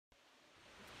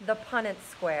The Punnett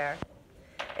Square.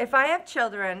 If I have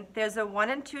children, there's a 1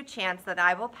 in 2 chance that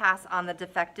I will pass on the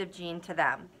defective gene to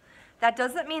them. That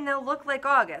doesn't mean they'll look like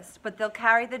August, but they'll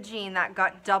carry the gene that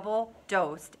got double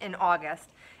dosed in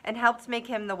August and helped make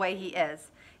him the way he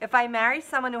is. If I marry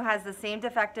someone who has the same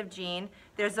defective gene,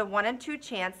 there's a 1 in 2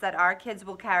 chance that our kids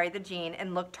will carry the gene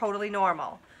and look totally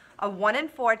normal. A 1 in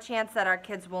 4 chance that our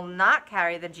kids will not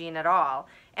carry the gene at all,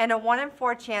 and a 1 in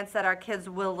 4 chance that our kids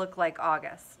will look like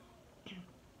August.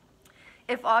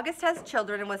 If August has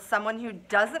children with someone who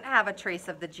doesn't have a trace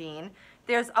of the gene,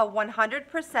 there's a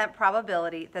 100%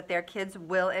 probability that their kids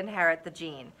will inherit the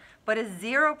gene, but a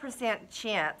 0%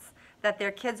 chance that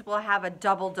their kids will have a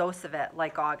double dose of it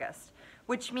like August,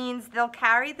 which means they'll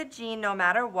carry the gene no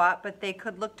matter what, but they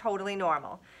could look totally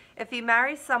normal. If he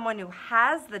marries someone who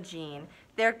has the gene,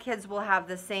 their kids will have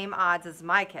the same odds as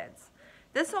my kids.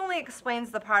 This only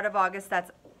explains the part of August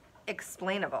that's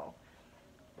explainable.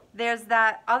 There's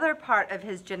that other part of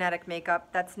his genetic makeup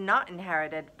that's not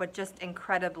inherited, but just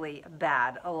incredibly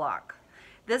bad luck.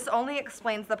 This only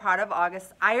explains the part of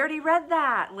August. I already read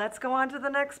that. Let's go on to the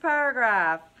next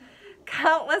paragraph.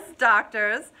 Countless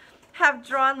doctors have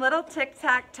drawn little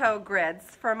tic-tac-toe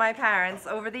grids for my parents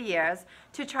over the years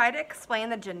to try to explain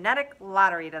the genetic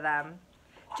lottery to them.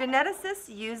 Geneticists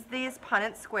use these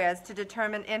Punnett squares to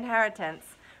determine inheritance,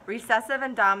 recessive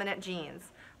and dominant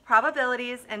genes,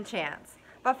 probabilities, and chance.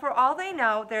 But for all they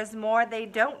know, there's more they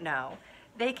don't know.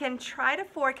 They can try to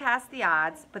forecast the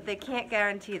odds, but they can't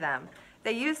guarantee them.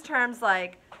 They use terms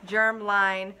like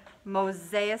germline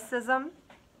mosaicism,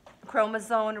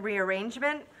 chromosome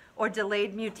rearrangement, or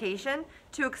delayed mutation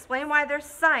to explain why their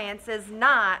science is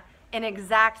not an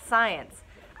exact science.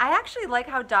 I actually like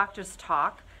how doctors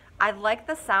talk. I like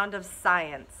the sound of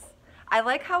science. I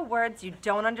like how words you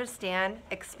don't understand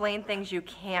explain things you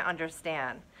can't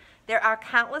understand. There are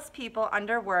countless people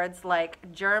under words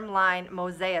like germline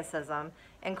mosaicism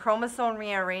and chromosome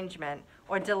rearrangement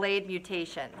or delayed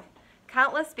mutation.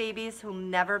 Countless babies who'll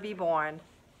never be born,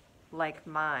 like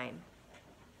mine.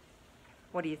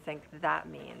 What do you think that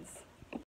means?